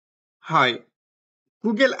Hi,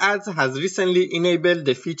 Google Ads has recently enabled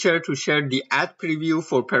the feature to share the ad preview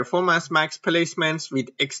for Performance Max placements with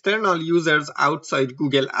external users outside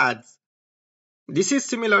Google Ads. This is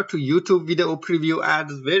similar to YouTube video preview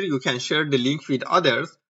ads where you can share the link with others,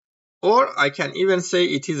 or I can even say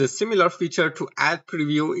it is a similar feature to ad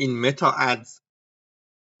preview in Meta ads.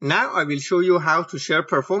 Now I will show you how to share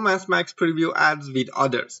Performance Max preview ads with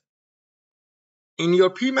others. In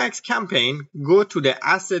your PMax campaign, go to the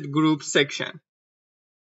Asset Group section.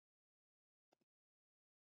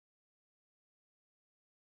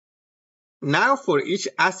 Now for each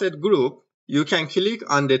asset group, you can click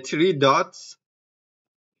on the three dots,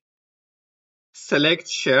 select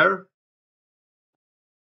Share,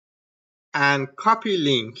 and copy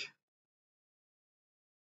link.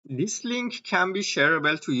 This link can be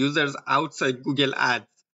shareable to users outside Google Ads.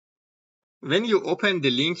 When you open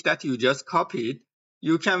the link that you just copied,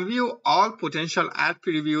 you can view all potential ad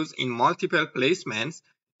previews in multiple placements,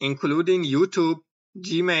 including YouTube,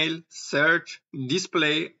 Gmail, Search,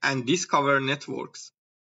 Display, and Discover networks.